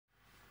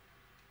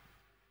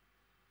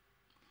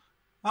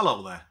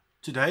Hello there.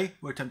 Today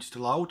we're attempting to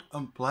load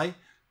and play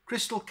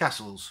Crystal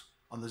Castles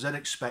on the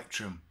ZX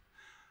Spectrum.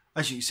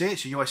 As you can see,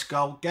 it's a US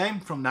Gold game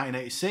from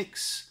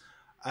 1986,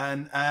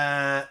 and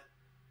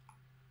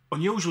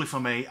unusually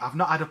for me, I've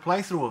not had a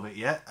playthrough of it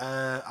yet.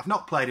 I've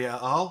not played it at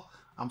all.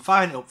 I'm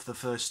firing it up for the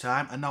first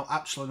time and know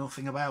absolutely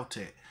nothing about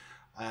it.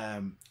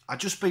 I've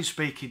just been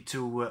speaking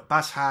to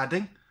Baz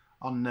Harding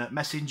on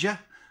Messenger,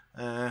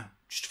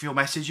 just a few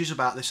messages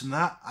about this and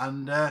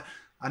that,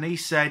 and he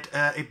said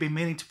he'd been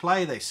meaning to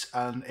play this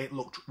and it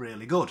looked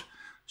really good.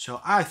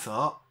 So I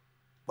thought,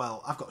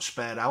 well, I've got a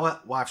spare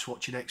hour, wife's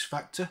watching X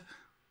Factor,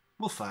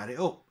 we'll fire it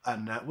up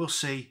and we'll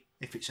see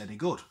if it's any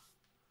good.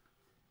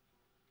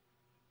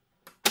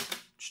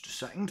 Just a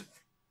second.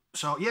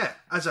 So yeah,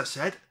 as I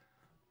said,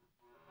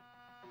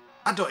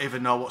 I don't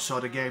even know what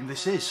sort of game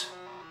this is.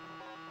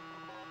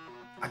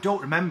 I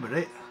don't remember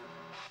it.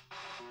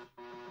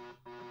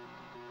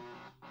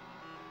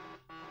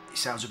 It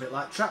sounds a bit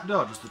like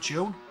Trapdoor, does the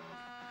tune?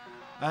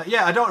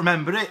 Yeah, I don't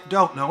remember it,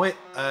 don't know it.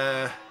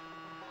 I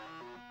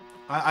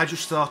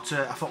just thought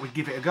I thought we'd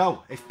give it a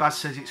go. If Baz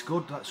says it's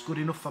good, that's good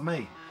enough for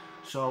me.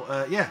 So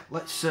yeah,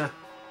 let's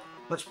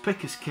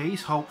pick his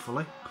keys,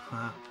 hopefully.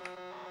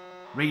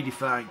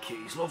 Redefine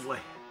keys, lovely.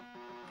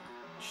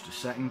 Just a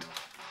second.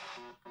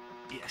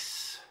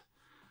 Yes.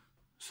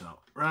 So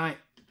right,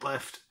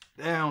 left,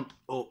 down,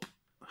 up,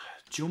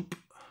 jump.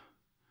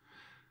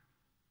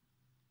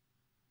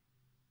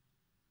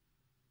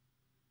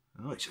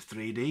 Oh, it's a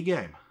 3D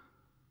game.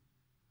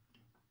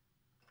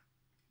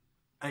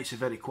 It's a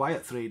very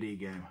quiet 3D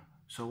game.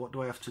 So what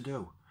do I have to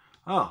do?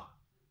 Oh,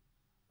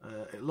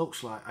 it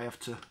looks like I have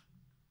to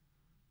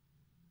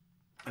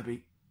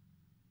maybe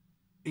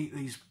eat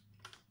these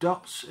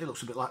dots. It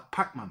looks a bit like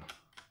Pac-Man.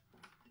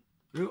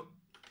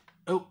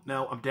 Oh,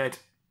 no, I'm dead.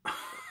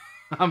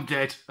 I'm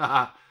dead.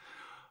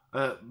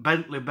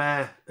 Bentley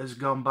Bear has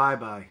gone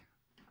bye-bye.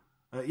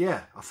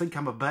 Yeah, I think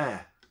I'm a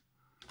bear.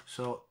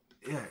 So,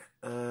 yeah.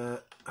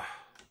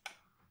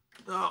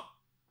 Oh.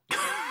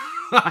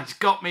 It's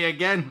got me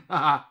again.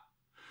 Right,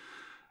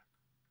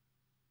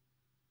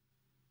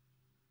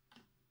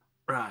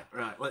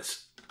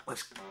 let's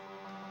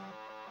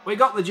we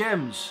got the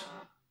gems.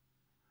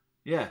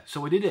 Yeah, so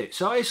we did it.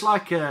 So it's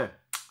like a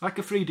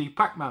 3D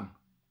Pac-Man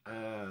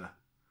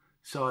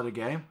sort of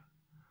game.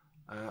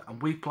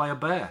 And we play a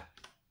bear.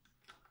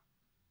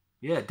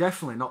 Yeah,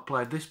 definitely not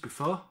played this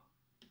before.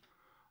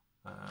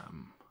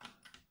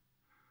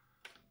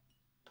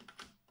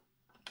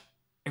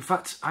 In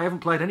fact, I haven't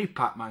played any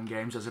Pac-Man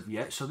games as of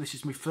yet, so this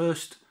is my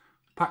first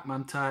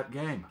Pac-Man type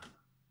game.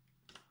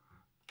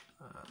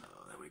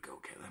 There we go,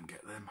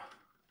 get them.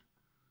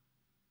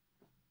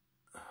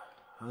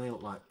 They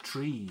look like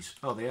trees.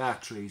 Oh, they are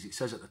trees. It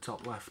says at the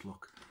top left,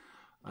 look.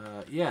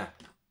 Yeah,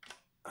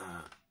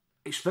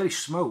 it's very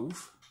smooth.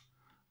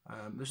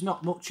 There's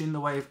not much in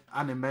the way of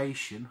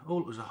animation.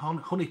 Oh, there's a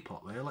honey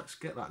pot there. Let's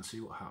get that and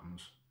see what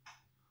happens.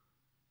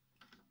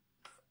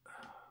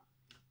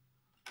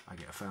 I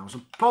get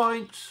 1,000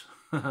 points.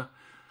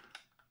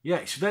 Yeah,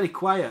 it's very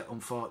quiet,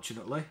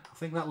 unfortunately. I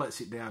think that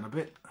lets it down a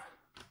bit.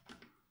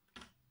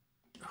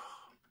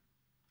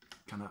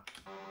 Can I?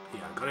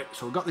 Yeah, I got it.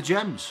 So we've got the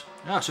gems.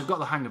 Yeah, so we've got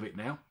the hang of it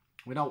now.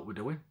 We know what we're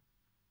doing.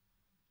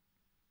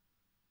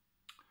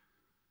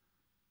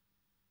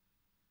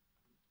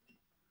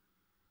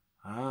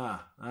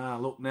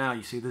 Look now,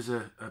 you see there's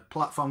a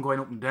platform going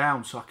up and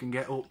down so I can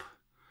get up.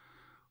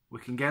 We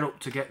can get up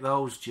to get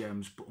those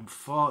gems, but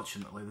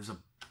unfortunately there's a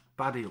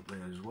baddie up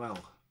there as well.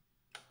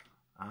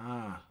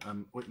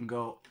 And we can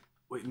go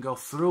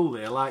through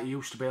there like you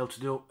used to be able to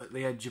do at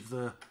the edge of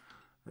the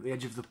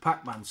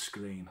Pac-Man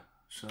screen.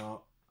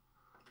 So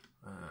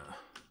I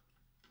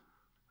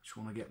just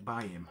want to get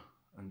by him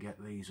and get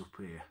these up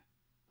here.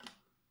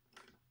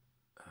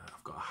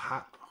 I've got a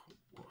hat.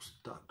 What's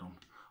that done?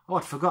 Oh,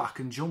 I forgot I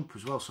can jump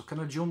as well. So can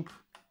I jump?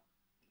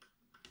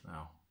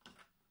 No.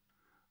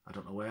 I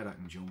don't know where I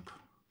can jump.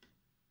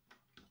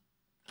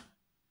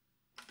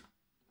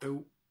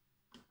 Oh.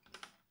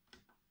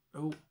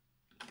 Oh.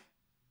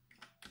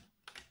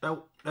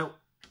 No, no.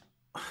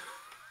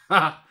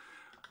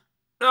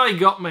 Oh, he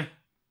got me.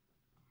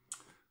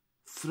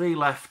 3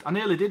 left. I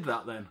nearly did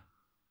that then.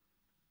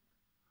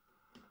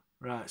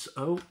 Right, so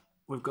oh,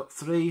 we've got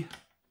 3.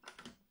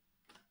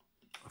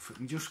 If we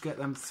can just get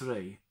them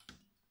 3.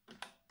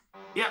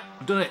 Yeah,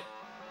 I've done it.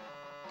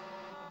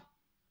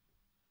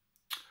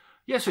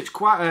 Yeah, so it's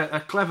quite a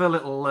clever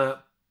little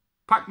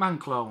Pac-Man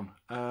clone.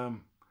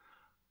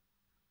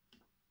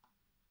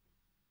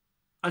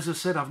 As I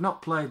said, I've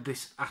not played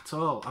this at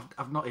all.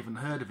 I've not even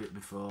heard of it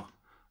before.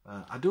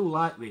 I do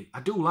like a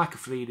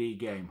 3D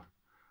game.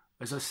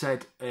 As I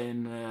said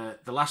in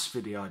the last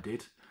video I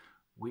did,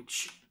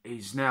 which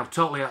is now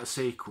totally out of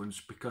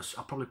sequence because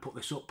I'll probably put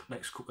this up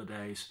next couple of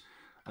days.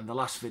 And the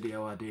last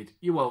video I did,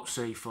 you won't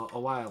see for a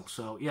while.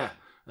 So yeah,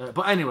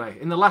 but anyway,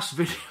 in the last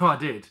video I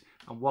did,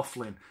 I'm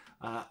waffling.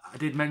 I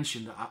did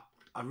mention that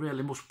I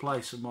really must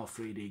play some more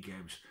 3D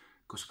games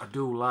because I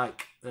do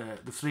like the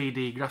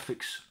 3D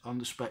graphics on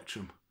the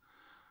Spectrum.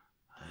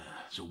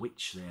 There's a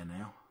witch there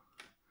now.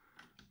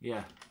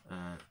 yeah,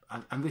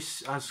 and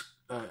this has,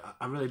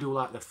 I really do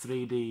like the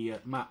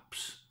 3D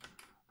maps.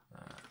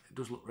 It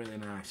does look really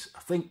nice.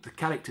 I think the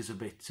character's a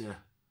bit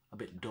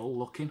dull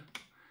looking.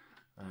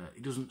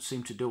 He doesn't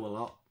seem to do a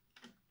lot.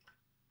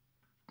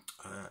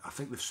 I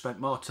think they've spent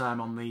more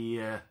time on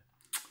the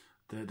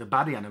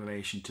baddie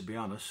animation, to be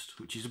honest,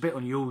 which is a bit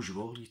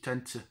unusual. You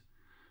tend to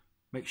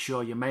make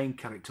sure your main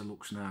character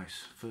looks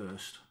nice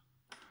first,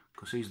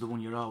 because he's the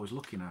one you're always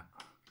looking at.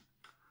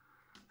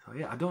 So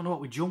yeah, I don't know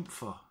what we jump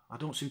for. I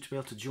don't seem to be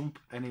able to jump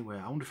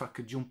anywhere. I wonder if I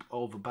could jump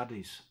over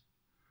baddies.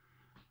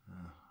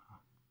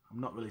 I'm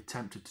not really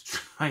tempted to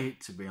try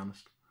it, to be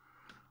honest.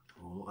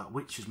 Oh, look, that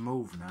witch has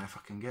moved now. If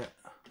I can get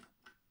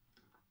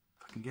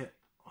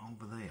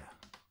over there.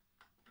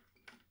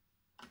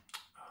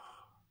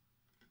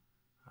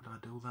 How do I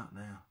do that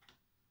now?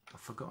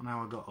 I've forgotten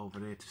how I got over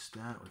there to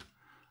start with.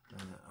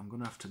 I'm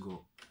going to have to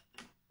go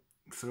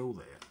through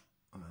there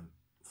and then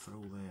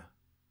through there.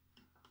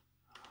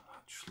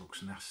 That just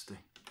looks nasty.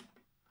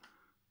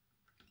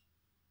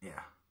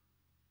 Yeah.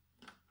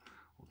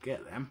 We'll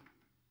get them.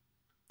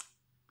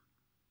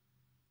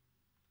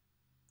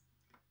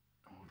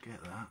 We'll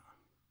get that.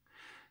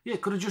 Yeah,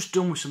 could have just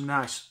done with some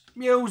nice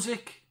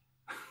music.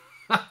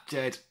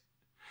 Dead.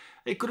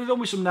 It could have done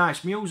with some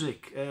nice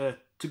music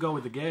to go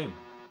with the game.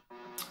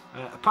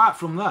 Apart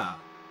from that,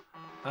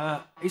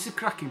 it's a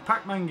cracking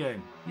Pac-Man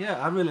game. Yeah,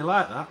 I really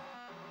like that.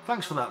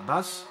 Thanks for that,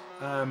 Baz.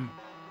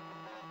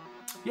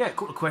 Yeah, a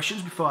couple of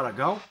questions before I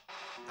go.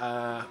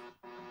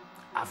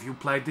 Have you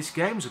played this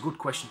game? It's a good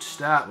question to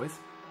start with.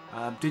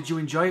 Did you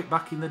enjoy it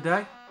back in the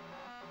day?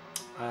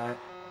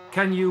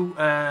 Can you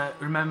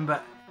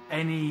remember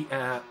any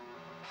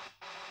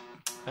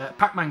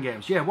Pac-Man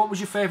games? Yeah, what was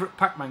your favourite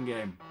Pac-Man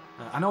game?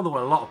 I know there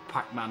were a lot of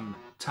Pac-Man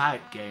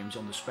type games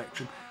on the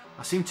spectrum.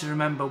 I seem to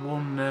remember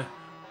one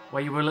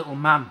where you were a little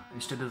man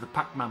instead of the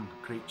Pac-Man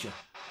creature.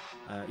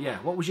 Yeah,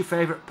 what was your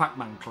favourite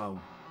Pac-Man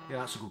clone? Yeah,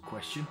 that's a good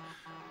question.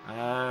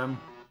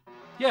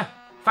 Yeah,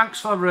 thanks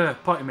for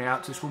pointing me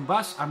out to this one,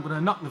 Baz. I'm going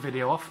to knock the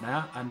video off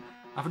now and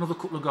have another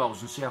couple of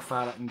goes and see how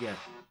far I can get.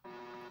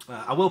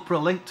 I will put a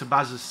link to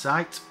Baz's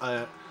site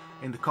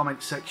in the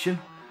comments section.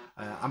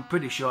 I'm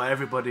pretty sure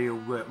everybody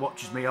who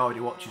watches me already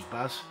watches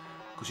Baz,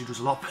 because he does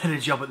a lot better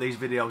job at these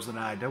videos than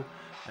I do.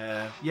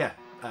 Yeah,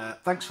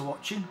 thanks for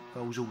watching,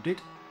 those who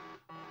did.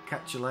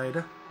 Catch you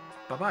later.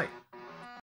 Bye-bye.